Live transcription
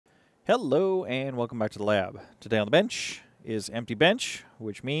Hello and welcome back to the lab. Today on the bench is empty bench,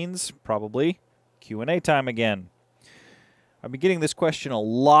 which means probably Q&A time again. I've been getting this question a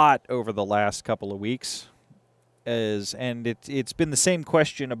lot over the last couple of weeks, and it's been the same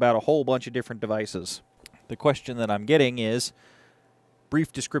question about a whole bunch of different devices. The question that I'm getting is,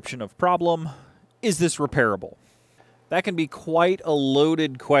 brief description of problem, is this repairable? That can be quite a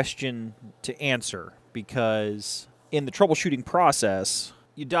loaded question to answer because in the troubleshooting process,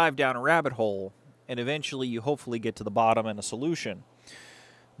 you dive down a rabbit hole, and eventually you hopefully get to the bottom and a solution.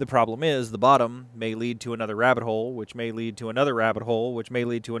 The problem is the bottom may lead to another rabbit hole, which may lead to another rabbit hole, which may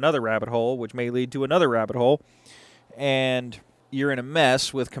lead to another rabbit hole, which may lead to another rabbit hole, and you're in a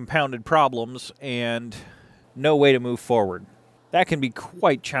mess with compounded problems and no way to move forward. That can be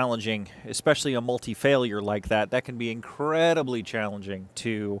quite challenging, especially a multi-failure like that. That can be incredibly challenging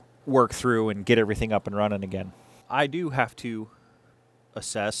to work through and get everything up and running again. I do have to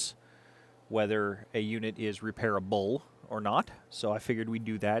assess whether a unit is repairable or not, so I figured we'd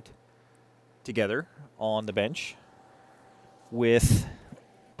do that together on the bench with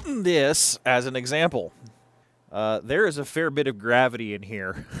this as an example. There is a fair bit of gravity in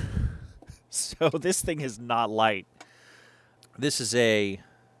here, so this thing is not light. This is a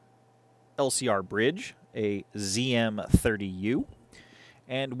LCR bridge, a ZM30U,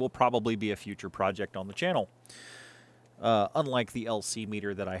 and will probably be a future project on the channel. Unlike the LC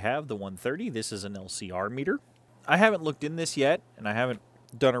meter that I have, the 130, this is an LCR meter. I haven't looked in this yet, and I haven't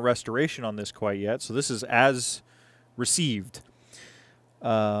done a restoration on this quite yet, so this is as received.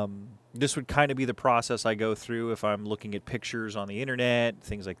 This would kind of be the process I go through if I'm looking at pictures on the internet,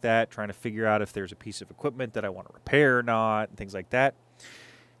 things like that, trying to figure out if there's a piece of equipment that I want to repair or not, things like that.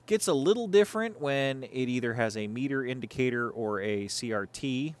 Gets a little different when it either has a meter indicator or a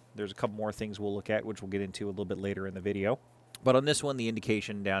CRT. There's a couple more things we'll look at, which we'll get into a little bit later in the video. But on this one, the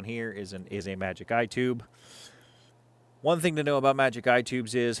indication down here is a Magic Eye tube. One thing to know about Magic Eye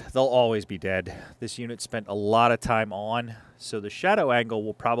tubes is they'll always be dead. This unit spent a lot of time on, so the shadow angle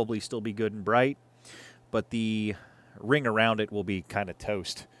will probably still be good and bright, but the ring around it will be kind of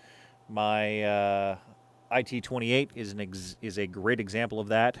toast. My IT28 is a great example of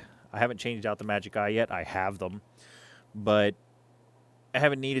that. I haven't changed out the Magic Eye yet. I have them, but I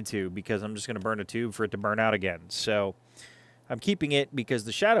haven't needed to because I'm just going to burn a tube for it to burn out again. So I'm keeping it because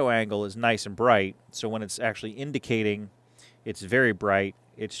the shadow angle is nice and bright, so when it's actually indicating, it's very bright.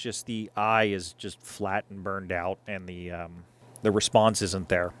 It's just the eye is just flat and burned out, and the response isn't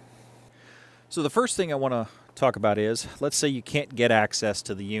there. So the first thing I want to talk about is, let's say you can't get access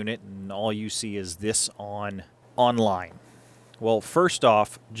to the unit and all you see is this online. Well, first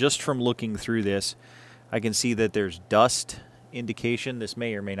off, just from looking through this, I can see that there's dust indication. This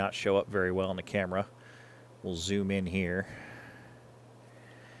may or may not show up very well on the camera. We'll zoom in here.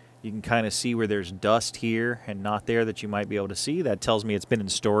 You can kind of see where there's dust here and not there that you might be able to see. That tells me it's been in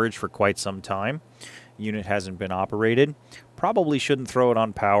storage for quite some time. Unit hasn't been operated. Probably shouldn't throw it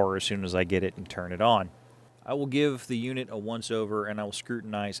on power as soon as I get it and turn it on. I will give the unit a once-over and I will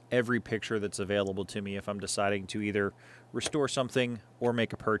scrutinize every picture that's available to me if I'm deciding to either restore something or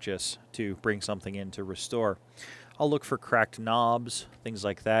make a purchase to bring something in to restore. I'll look for cracked knobs, things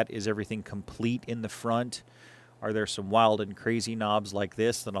like that. Is everything complete in the front? Are there some wild and crazy knobs like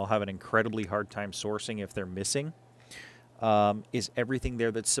this that I'll have an incredibly hard time sourcing if they're missing? Is everything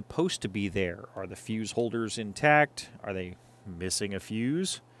there that's supposed to be there? Are the fuse holders intact? Are they missing a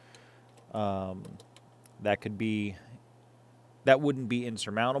fuse? That wouldn't be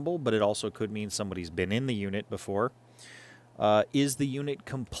insurmountable, but it also could mean somebody's been in the unit before. Is the unit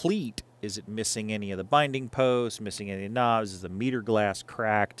complete? Is it missing any of the binding posts, missing any knobs? Is the meter glass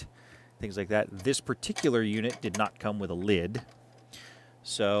cracked? Things like that. This particular unit did not come with a lid,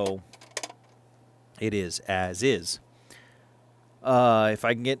 so it is as is. If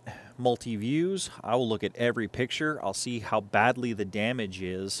I can get multi-views, I will look at every picture. I'll see how badly the damage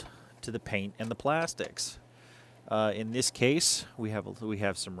is to the paint and the plastics. In this case, we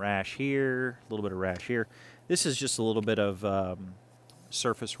have some rash here, a little bit of rash here. This is just a little bit of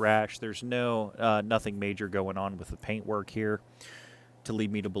surface rash. There's nothing major going on with the paintwork here to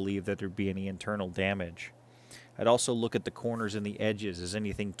lead me to believe that there'd be any internal damage. I'd also look at the corners and the edges. Is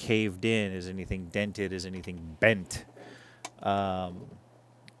anything caved in? Is anything dented? Is anything bent?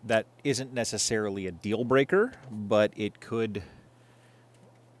 That isn't necessarily a deal breaker, but it could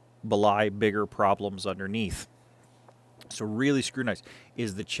belie bigger problems underneath. So really scrutinize.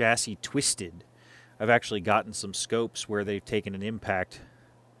 Is the chassis twisted? I've actually gotten some scopes where they've taken an impact,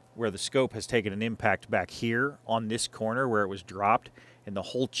 where the scope has taken an impact back here on this corner where it was dropped, and the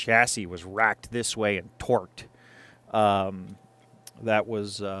whole chassis was racked this way and torqued. That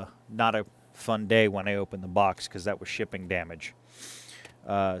was not a fun day when I opened the box because that was shipping damage.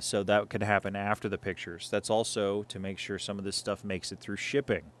 So that could happen after the pictures. That's also to make sure some of this stuff makes it through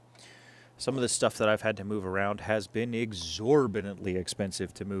shipping. Some of the stuff that I've had to move around has been exorbitantly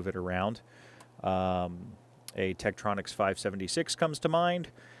expensive to move it around. A Tektronix 576 comes to mind.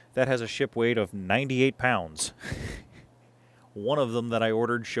 That has a ship weight of 98 pounds. One of them that I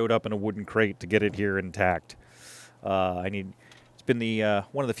ordered showed up in a wooden crate to get it here intact. It's been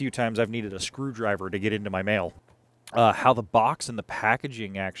one of the few times I've needed a screwdriver to get into my mail. How the box and the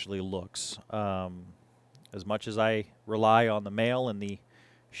packaging actually looks. As much as I rely on the mail and the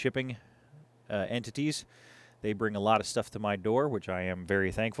shipping entities, they bring a lot of stuff to my door, which I am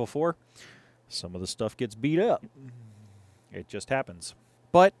very thankful for. Some of the stuff gets beat up. It just happens.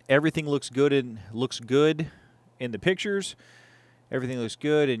 But everything looks good in the pictures. Everything looks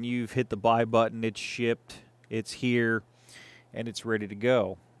good, and you've hit the buy button. It's shipped. It's here, and it's ready to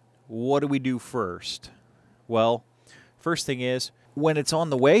go. What do we do first? Well, first thing is, when it's on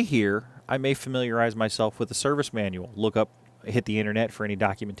the way here, I may familiarize myself with the service manual. Hit the internet for any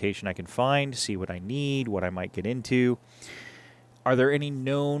documentation I can find, see what I need, what I might get into. Are there any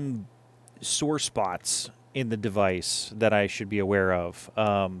known sore spots in the device that I should be aware of?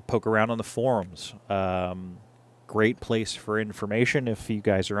 Poke around on the forums. Great place for information, if you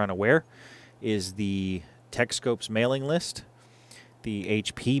guys are unaware, is the TechScopes mailing list, the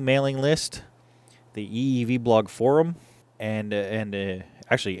HP mailing list, the EEV blog forum, and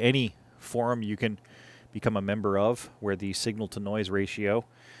actually any forum you can become a member of where the signal-to-noise ratio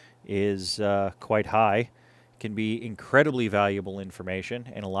is quite high. Can be incredibly valuable information,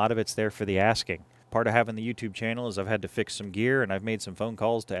 and a lot of it's there for the asking. Part of having the YouTube channel is I've had to fix some gear, and I've made some phone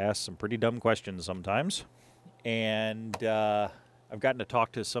calls to ask some pretty dumb questions sometimes. And I've gotten to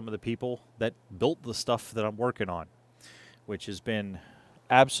talk to some of the people that built the stuff that I'm working on, which has been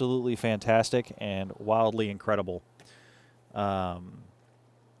absolutely fantastic and wildly incredible. That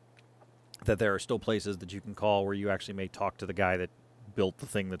there are still places that you can call where you actually may talk to the guy that built the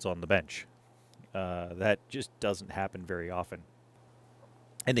thing that's on the bench. That just doesn't happen very often.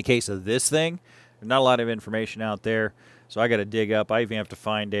 In the case of this thing, there's not a lot of information out there, so I got to dig up. I even have to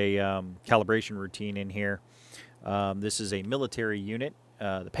find a calibration routine in here. This is a military unit.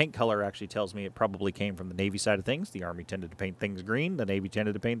 The paint color actually tells me it probably came from the Navy side of things. The Army tended to paint things green. The Navy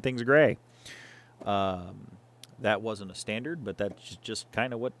tended to paint things gray. That wasn't a standard, but that's just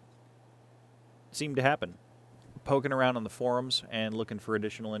kind of what seemed to happen. Poking around on the forums and looking for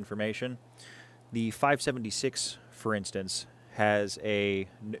additional information. The 576, for instance, has a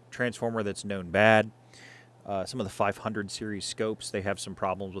transformer that's known bad. Some of the 500 series scopes, they have some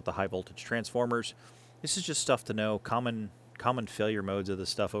problems with the high voltage transformers. This is just stuff to know, common failure modes of the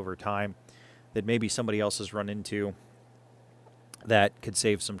stuff over time that maybe somebody else has run into that could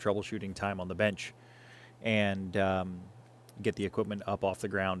save some troubleshooting time on the bench and get the equipment up off the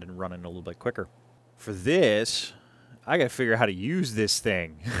ground and running a little bit quicker. For this, I got to figure out how to use this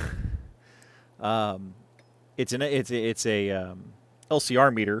thing. It's a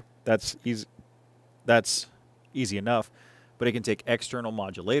LCR meter. That's easy enough, but it can take external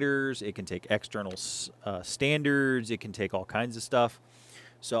modulators. It can take external standards. It can take all kinds of stuff.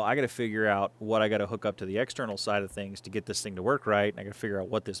 So I got to figure out what I got to hook up to the external side of things to get this thing to work right. I got to figure out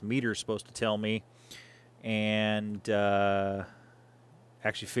what this meter is supposed to tell me, and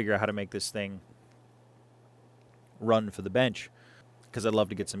actually figure out how to make this thing run for the bench, because I'd love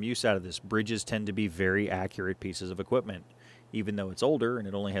to get some use out of this. Bridges tend to be very accurate pieces of equipment. Even though it's older and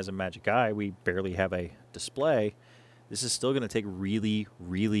it only has a magic eye, we barely have a display, this is still going to take really,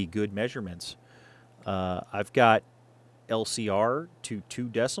 really good measurements. I've got LCR to 2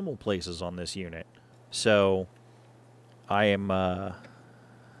 decimal places on this unit. So I am,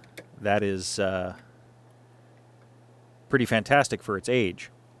 that is pretty fantastic for its age.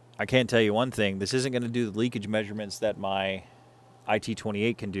 I can tell you one thing, this isn't going to do the leakage measurements that my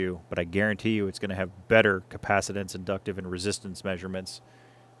IT28 can do, but I guarantee you it's going to have better capacitance, inductive, and resistance measurements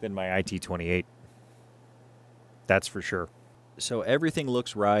than my IT28. That's for sure. So everything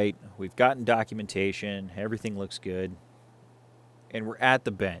looks right. We've gotten documentation. Everything looks good. And we're at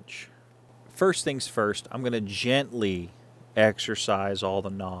the bench. First things first, I'm going to gently exercise all the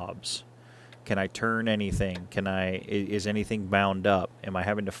knobs. Can I turn anything? Is anything bound up? Am I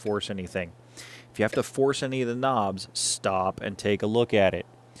having to force anything? If you have to force any of the knobs, stop and take a look at it.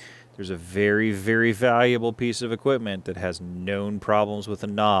 There's a very, very valuable piece of equipment that has known problems with the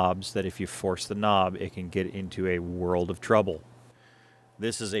knobs that if you force the knob, it can get into a world of trouble.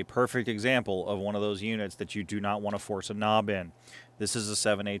 This is a perfect example of one of those units that you do not want to force a knob in. This is a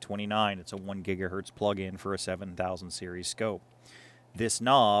 7A29. It's a 1 gigahertz plug-in for a 7000 series scope. this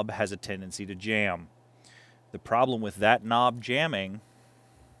knob has a tendency to jam. The problem with that knob jamming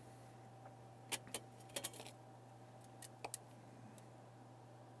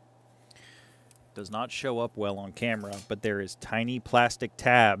does not show up well on camera, but there is tiny plastic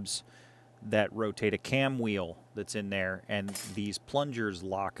tabs that rotate a cam wheel that's in there, and these plungers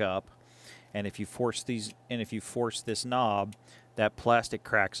lock up, and if you force this knob, that plastic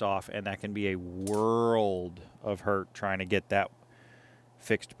cracks off, and that can be a world of hurt trying to get that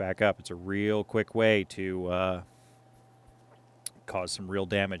fixed back up. It's a real quick way to cause some real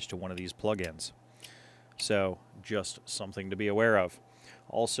damage to one of these plug-ins. So just something to be aware of.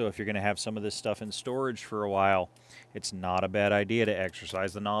 Also, if you're going to have some of this stuff in storage for a while, it's not a bad idea to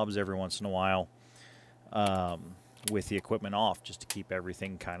exercise the knobs every once in a while with the equipment off, just to keep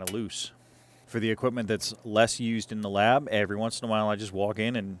everything kind of loose. For the equipment that's less used in the lab, every once in a while I just walk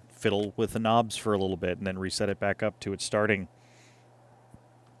in and fiddle with the knobs for a little bit and then reset it back up to its starting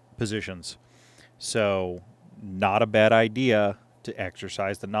positions. So not a bad idea to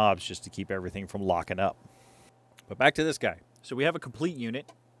exercise the knobs just to keep everything from locking up. But back to this guy. So we have a complete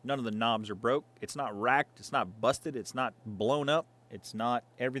unit. None of the knobs are broke. It's not racked. It's not busted. It's not blown up. It's not,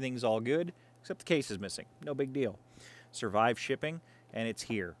 everything's all good, except the case is missing. No big deal. Survived shipping, and it's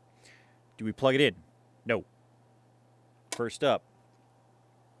here. Do we plug it in? No. First up,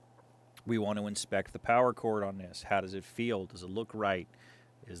 we want to inspect the power cord on this. How does it feel? Does it look right?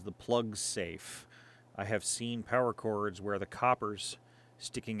 Is the plug safe? I have seen power cords where the copper's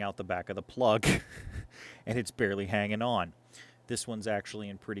sticking out the back of the plug and it's barely hanging on. This one's actually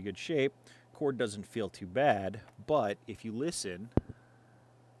in pretty good shape. Cord doesn't feel too bad, but if you listen,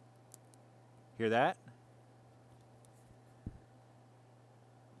 hear that?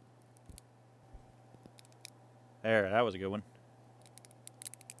 There, that was a good one.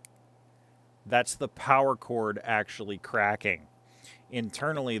 That's the power cord actually cracking.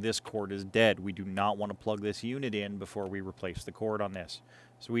 Internally, this cord is dead. We do not want to plug this unit in before we replace the cord on this.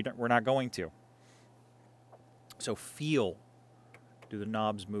 So we're not going to. So feel. Do the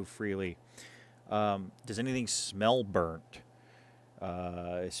knobs move freely? Does anything smell burnt?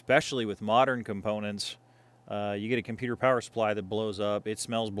 Especially with modern components, you get a computer power supply that blows up. It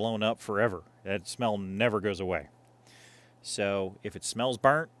smells blown up forever. That smell never goes away. So if it smells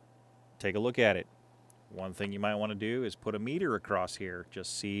burnt, take a look at it. One thing you might want to do is put a meter across here.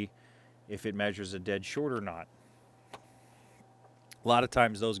 Just see if it measures a dead short or not. A lot of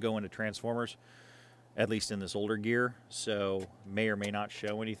times those go into transformers, at least in this older gear, so may or may not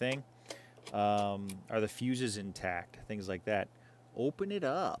show anything. Are the fuses intact? Things like that. Open it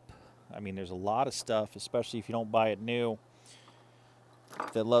up. I mean, there's a lot of stuff, especially if you don't buy it new,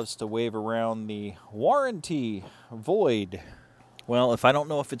 that loves to wave around the warranty void. Well, if I don't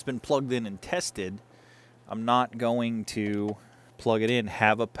know if it's been plugged in and tested, I'm not going to plug it in.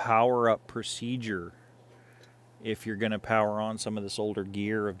 Have a power-up procedure if you're going to power on some of this older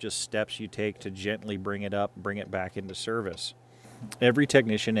gear, of just steps you take to gently bring it up, bring it back into service. Every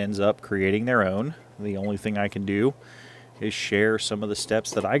technician ends up creating their own. The only thing I can do is share some of the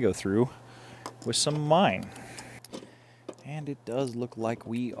steps that I go through with some of mine. And it does look like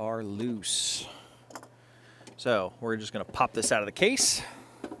we are loose. So we're just going to pop this out of the case.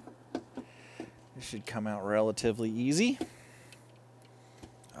 This should come out relatively easy.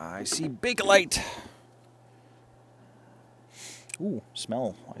 I see Bakelite. Ooh,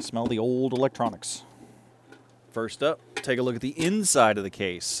 smell. I smell the old electronics. First up, take a look at the inside of the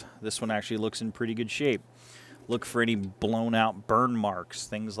case. This one actually looks in pretty good shape. Look for any blown out burn marks,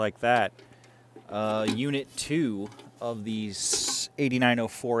 things like that. Unit 2 of these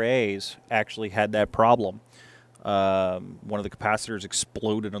 8904As actually had that problem. One of the capacitors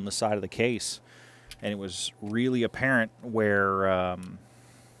exploded on the side of the case, and it was really apparent where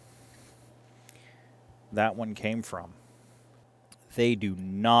that one came from. They do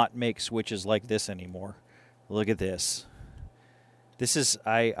not make switches like this anymore. Look at this. This is,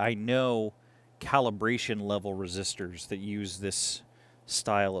 I know calibration level resistors that use this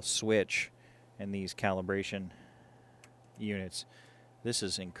style of switch and these calibration units. This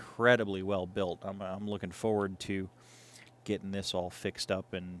is incredibly well built. I'm looking forward to getting this all fixed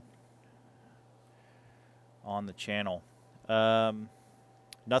up and on the channel.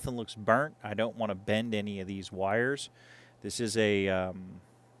 Nothing looks burnt. I don't want to bend any of these wires. This is a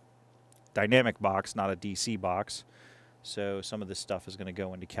dynamic box, not a DC box. So some of this stuff is going to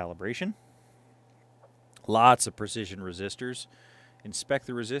go into calibration. Lots of precision resistors. Inspect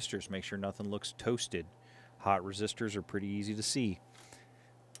the resistors. Make sure nothing looks toasted. Hot resistors are pretty easy to see.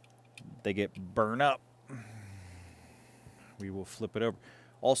 They get burned up. We will flip it over.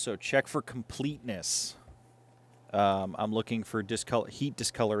 Also, check for completeness. I'm looking for heat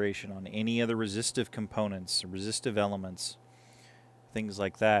discoloration on any of the resistive components, resistive elements, things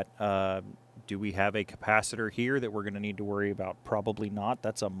like that. Do we have a capacitor here that we're going to need to worry about? Probably not.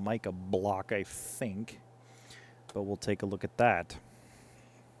 That's a mica block, I think. But we'll take a look at that.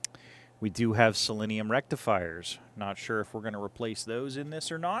 We do have selenium rectifiers. Not sure if we're going to replace those in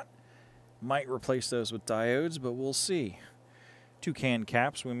this or not. Might replace those with diodes, but we'll see. Two can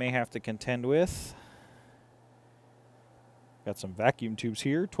caps we may have to contend with. Got some vacuum tubes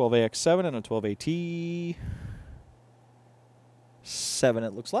here, 12AX7 and a 12AT7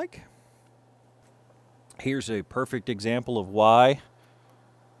 it looks like. Here's a perfect example of why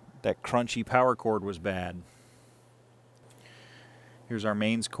that crunchy power cord was bad. Here's our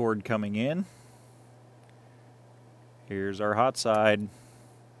mains cord coming in. Here's our hot side.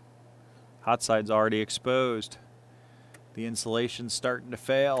 Hot side's already exposed. The insulation's starting to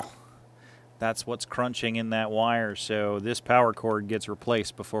fail. That's what's crunching in that wire, so this power cord gets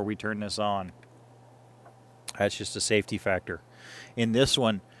replaced before we turn this on. That's just a safety factor. In this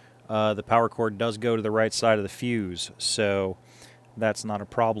one, the power cord does go to the right side of the fuse, so that's not a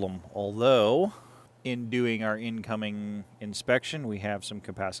problem. Although, in doing our incoming inspection, we have some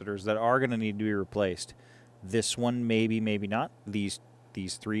capacitors that are going to need to be replaced. This one, maybe, maybe not. These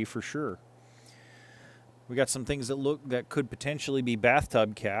three for sure. We got some things that could potentially be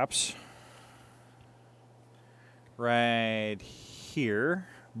bathtub caps right here,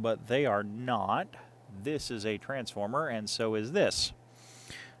 but they are not. This is a transformer, and so is this.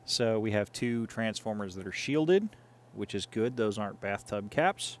 So we have two transformers that are shielded, which is good. Those aren't bathtub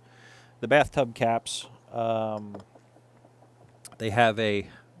caps. The bathtub caps, they have a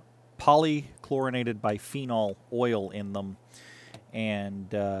polychlorinated biphenyl oil in them, and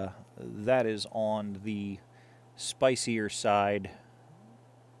that is on the spicier side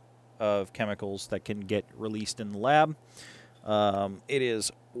of chemicals that can get released in the lab. It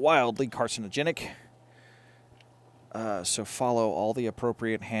is wildly carcinogenic, so follow all the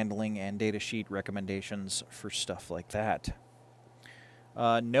appropriate handling and datasheet recommendations for stuff like that.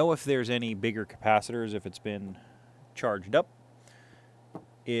 Know if there's any bigger capacitors, if it's been charged up,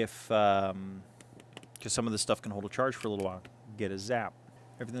 if because some of this stuff can hold a charge for a little while. Get a zap.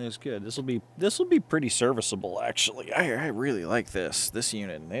 Everything is good. This will be pretty serviceable, actually. I really like this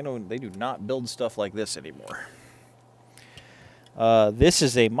unit. They do not build stuff like this anymore. This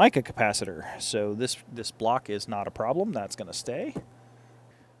is a mica capacitor, so this block is not a problem. That's going to stay.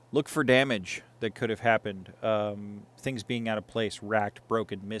 Look for damage that could have happened. Things being out of place, racked,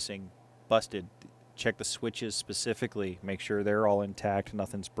 broken, missing, busted. Check the switches specifically. Make sure they're all intact,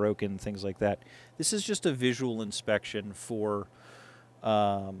 nothing's broken, things like that. This is just a visual inspection for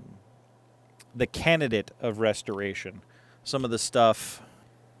the candidate of restoration. Some of the stuff,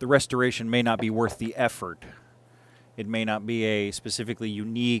 the restoration may not be worth the effort. It may not be a specifically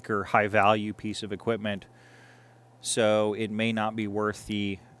unique or high-value piece of equipment, so it may not be worth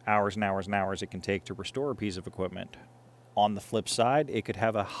the hours and hours and hours it can take to restore a piece of equipment. On the flip side, it could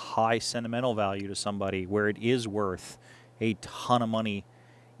have a high sentimental value to somebody where it is worth a ton of money,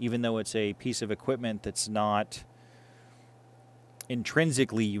 even though it's a piece of equipment that's not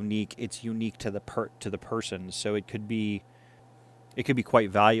intrinsically unique. It's unique to the person, so it could be quite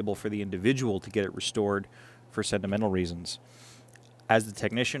valuable for the individual to get it restored for sentimental reasons. As the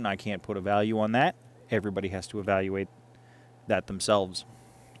technician, I can't put a value on that. Everybody has to evaluate that themselves.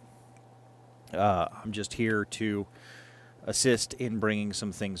 I'm just here to assist in bringing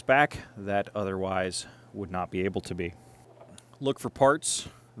some things back that otherwise would not be able to be. Look for parts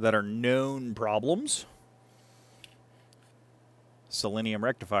that are known problems. Selenium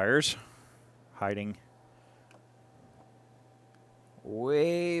rectifiers hiding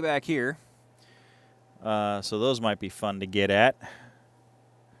way back here. So those might be fun to get at.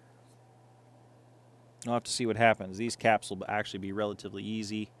 I'll have to see what happens. These caps will actually be relatively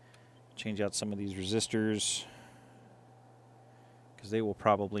easy. Change out some of these resistors because they will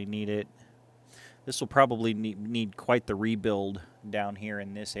probably need it. This will probably need quite the rebuild down here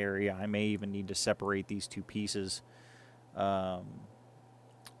in this area. I may even need to separate these two pieces to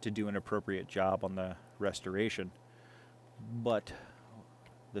do an appropriate job on the restoration. But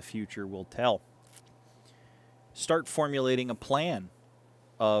the future will tell. Start formulating a plan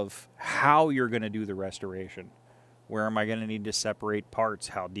of how you're going to do the restoration. Where am I going to need to separate parts?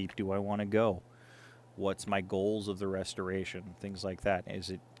 How deep do I want to go? What's my goals of the restoration? Things like that. Is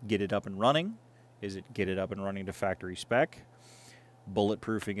it get it up and running? Is it get it up and running to factory spec?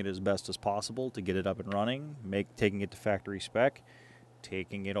 Bulletproofing it as best as possible to get it up and running, taking it to factory spec,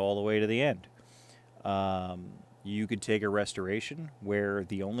 taking it all the way to the end. You could take a restoration where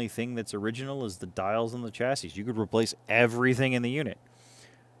the only thing that's original is the dials and the chassis. You could replace everything in the unit.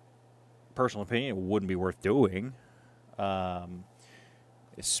 Personal opinion, it wouldn't be worth doing,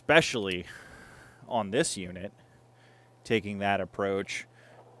 especially on this unit. Taking that approach,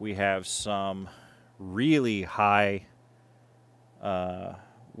 we have some really high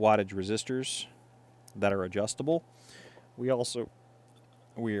wattage resistors that are adjustable. We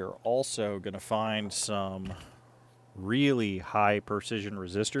are also going to find some really high precision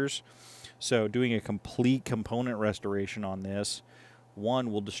resistors. So doing a complete component restoration on this,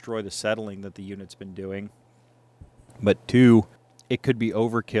 one, will destroy the settling that the unit's been doing, but two, it could be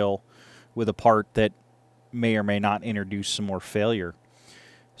overkill with a part that may or may not introduce some more failure.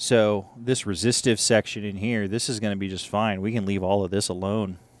 So this resistive section in here, this is going to be just fine. We can leave all of this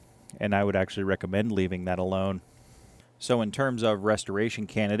alone, and I would actually recommend leaving that alone. So in terms of restoration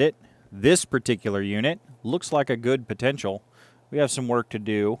candidate, this particular unit looks like a good potential. We have some work to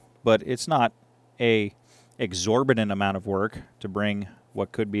do, but it's not a exorbitant amount of work to bring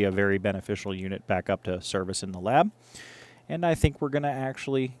what could be a very beneficial unit back up to service in the lab. And I think we're going to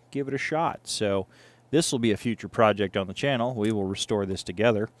actually give it a shot. So this will be a future project on the channel. We will restore this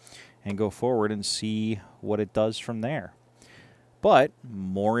together and go forward and see what it does from there. But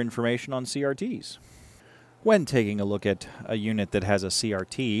more information on CRTs. When taking a look at a unit that has a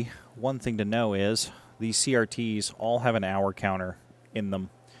CRT, one thing to know is these CRTs all have an hour counter in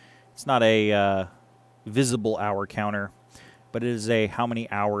them. It's not a visible hour counter, but it is a how many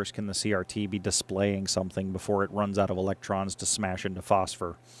hours can the CRT be displaying something before it runs out of electrons to smash into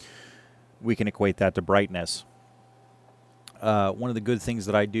phosphor. We can equate that to brightness. One of the good things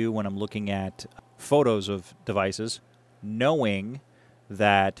that I do when I'm looking at photos of devices, knowing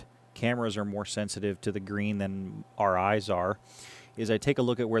that cameras are more sensitive to the green than our eyes are, is I take a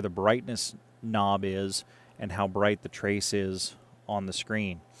look at where the brightness knob is and how bright the trace is on the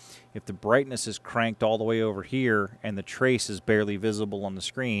screen. If the brightness is cranked all the way over here and the trace is barely visible on the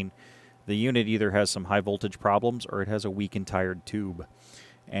screen, the unit either has some high voltage problems or it has a weak and tired tube.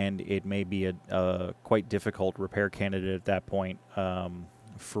 And it may be a quite difficult repair candidate at that point.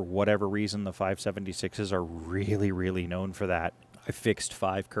 For whatever reason, the 576s are really, really known for that. I fixed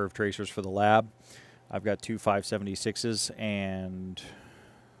 5 curve tracers for the lab. I've got 2 576s and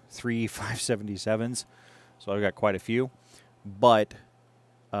 3 577s, so I've got quite a few. But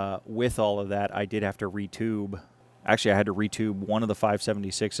with all of that, I did have to retube. Actually, I had to retube one of the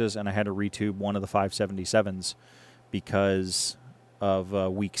 576s, and I had to retube one of the 577s because of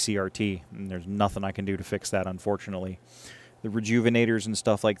weak CRT, and there's nothing I can do to fix that, unfortunately. The rejuvenators and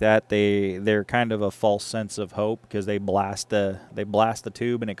stuff like that, they're kind of a false sense of hope because they blast the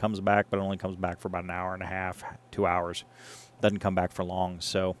tube and it comes back, but it only comes back for about an hour and a half, 2 hours. Doesn't come back for long.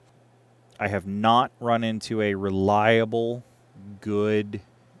 So I have not run into a reliable, good,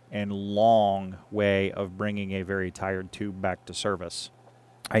 and long way of bringing a very tired tube back to service.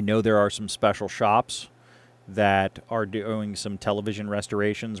 I know there are some special shops that are doing some television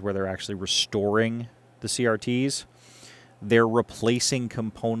restorations where they're actually restoring the CRTs. They're replacing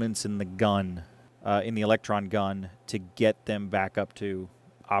components in the gun, in the electron gun, to get them back up to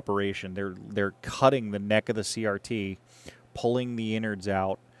operation. They're cutting the neck of the CRT, pulling the innards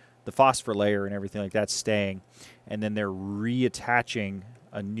out, the phosphor layer and everything like that's staying, and then they're reattaching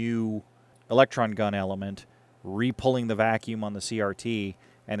a new electron gun element, re-pulling the vacuum on the CRT,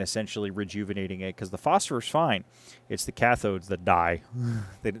 and essentially rejuvenating it, because the phosphor's fine. It's the cathodes that die.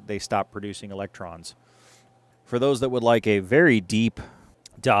 They stop producing electrons. For those that would like a very deep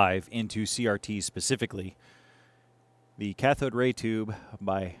dive into CRT specifically, the Cathode Ray Tube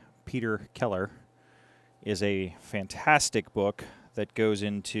by Peter Keller is a fantastic book that goes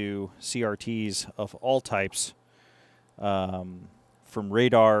into CRTs of all types, from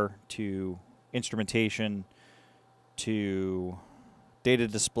radar to instrumentation to data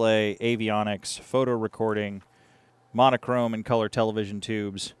display, avionics, photo recording, monochrome and color television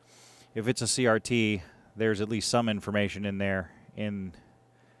tubes. If it's a CRT, there's at least some information in there in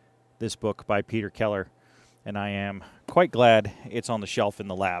this book by Peter Keller, and I am quite glad it's on the shelf in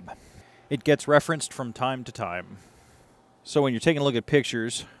the lab. It gets referenced from time to time. So when you're taking a look at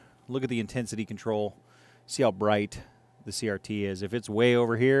pictures, look at the intensity control, see how bright the CRT is. If it's way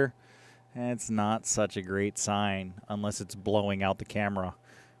over here, it's not such a great sign unless it's blowing out the camera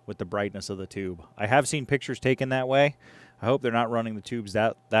with the brightness of the tube. I have seen pictures taken that way. I hope they're not running the tubes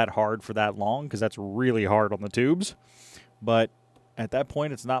that hard for that long, because that's really hard on the tubes. But at that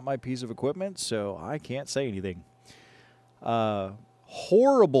point, it's not my piece of equipment, so I can't say anything.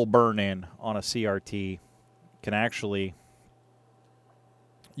 Horrible burn-in on a CRT can actually,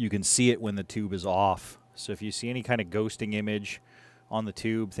 you can see it when the tube is off. So if you see any kind of ghosting image on the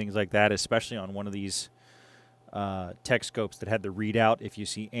tube, things like that, especially on one of these tech scopes that had the readout, if you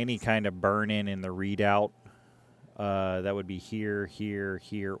see any kind of burn-in in the readout, that would be here, here,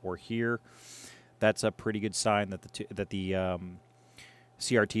 here, or here. That's a pretty good sign that the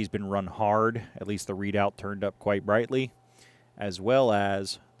CRT's been run hard. At least the readout turned up quite brightly, as well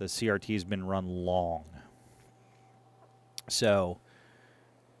as the CRT's been run long. So,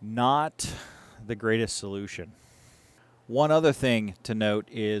 not the greatest solution. One other thing to note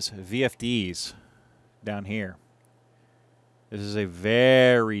is VFDs down here. This is a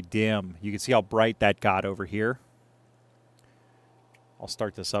very dim. You can see how bright that got over here. I'll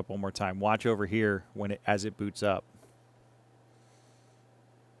start this up one more time. Watch over here as it boots up.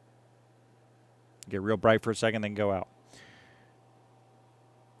 Get real bright for a second, then go out.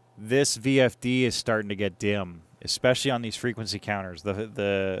 This VFD is starting to get dim, especially on these frequency counters.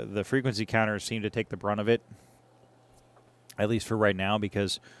 The frequency counters seem to take the brunt of it, at least for right now,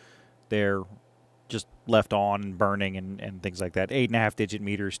 because they're just left on burning and things like that. 8.5 digit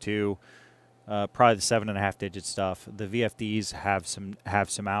meters too. Probably the 7.5 digit stuff. The VFDs have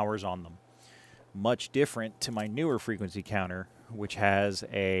some hours on them. Much different to my newer frequency counter, which has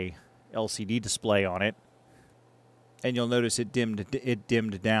a LCD display on it, and you'll notice it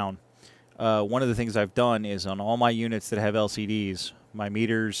dimmed down. One of the things I've done is on all my units that have LCDs, my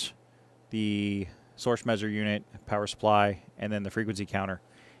meters, the source measure unit, power supply, and then the frequency counter,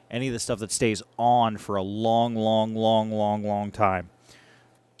 any of the stuff that stays on for a long time.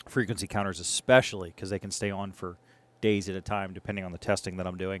 Frequency counters especially, because they can stay on for days at a time depending on the testing that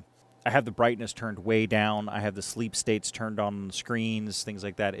I'm doing. I have the brightness turned way down. I have the sleep states turned on the screens, things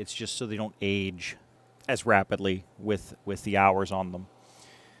like that. It's just so they don't age as rapidly with the hours on them.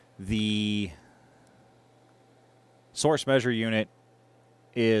 The source measure unit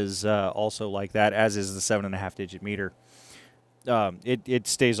is also like that, as is the 7.5 digit meter. It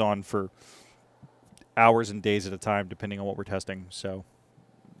stays on for hours and days at a time depending on what we're testing. So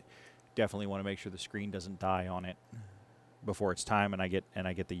definitely want to make sure the screen doesn't die on it before it's time, and I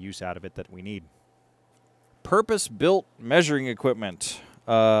get the use out of it that we need. Purpose-built measuring equipment.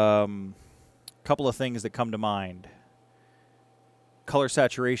 Couple of things that come to mind. Color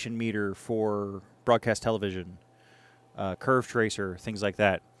saturation meter for broadcast television, curve tracer, things like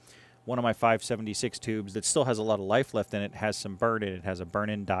that. One of my 576 tubes that still has a lot of life left in it has some burn in. It has a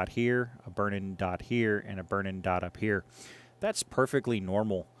burn-in dot here, a burn-in dot here, and a burn-in dot up here. That's perfectly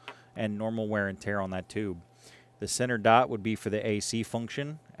normal and normal wear and tear on that tube. The center dot would be for the AC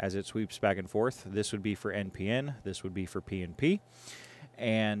function as it sweeps back and forth. This would be for NPN. This would be for PNP.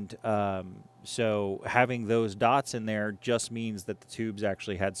 And so having those dots in there just means that the tube's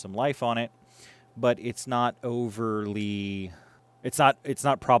actually had some life on it, but it's not overly, it's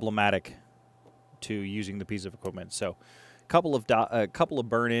not problematic to using the piece of equipment. So a couple of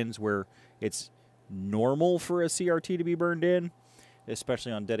burn-ins where it's normal for a CRT to be burned in,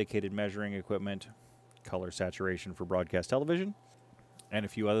 especially on dedicated measuring equipment, color saturation for broadcast television, and a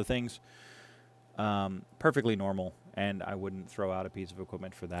few other things. Perfectly normal, and I wouldn't throw out a piece of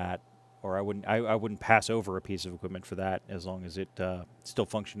equipment for that, or I wouldn't pass over a piece of equipment for that as long as it still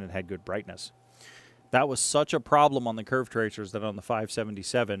functioned and had good brightness. That was such a problem on the curve tracers that on the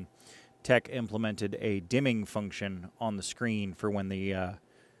 577, Tech implemented a dimming function on the screen for when the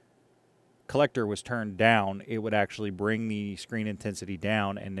collector was turned down. It would actually bring the screen intensity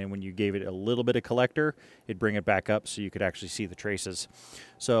down, and then when you gave it a little bit of collector, it'd bring it back up so you could actually see the traces.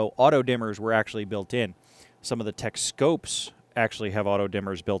 So auto dimmers were actually built in. Some of the Tech scopes actually have auto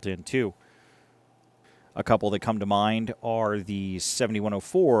dimmers built in too. A couple that come to mind are the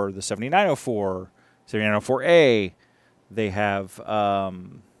 7104, the 7904, 7904A. They have,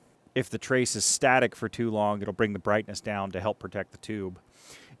 if the trace is static for too long, it'll bring the brightness down to help protect the tube,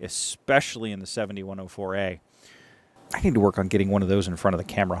 especially in the 7104A. I need to work on getting one of those in front of the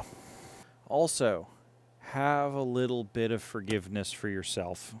camera. Also, have a little bit of forgiveness for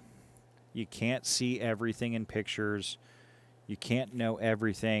yourself. You can't see everything in pictures. You can't know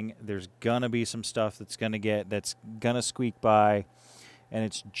everything. There's gonna be some stuff that's gonna squeak by, and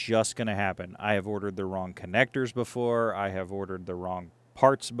it's just gonna happen. I have ordered the wrong connectors before. I have ordered the wrong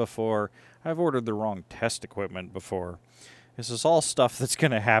parts before. I've ordered the wrong test equipment before. This is all stuff that's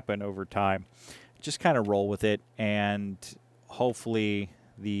going to happen over time. Just kind of roll with it, and hopefully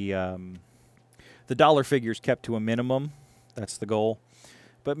the dollar figure's kept to a minimum. That's the goal.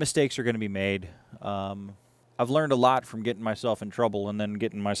 But mistakes are going to be made. I've learned a lot from getting myself in trouble and then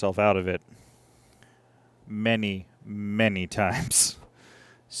getting myself out of it many times.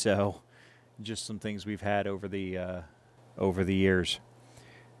 So just some things we've had over the years.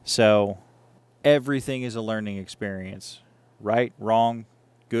 So everything is a learning experience. Right, wrong,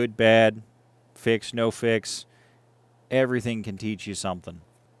 good, bad, fix, no fix. Everything can teach you something.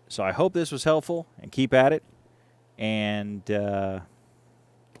 So I hope this was helpful, and keep at it. And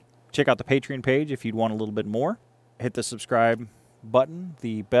check out the Patreon page if you'd want a little bit more. Hit the subscribe button,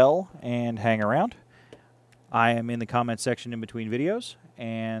 the bell, and hang around. I am in the comment section in between videos,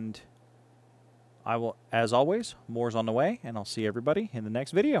 and I will, as always, more's on the way, and I'll see everybody in the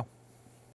next video.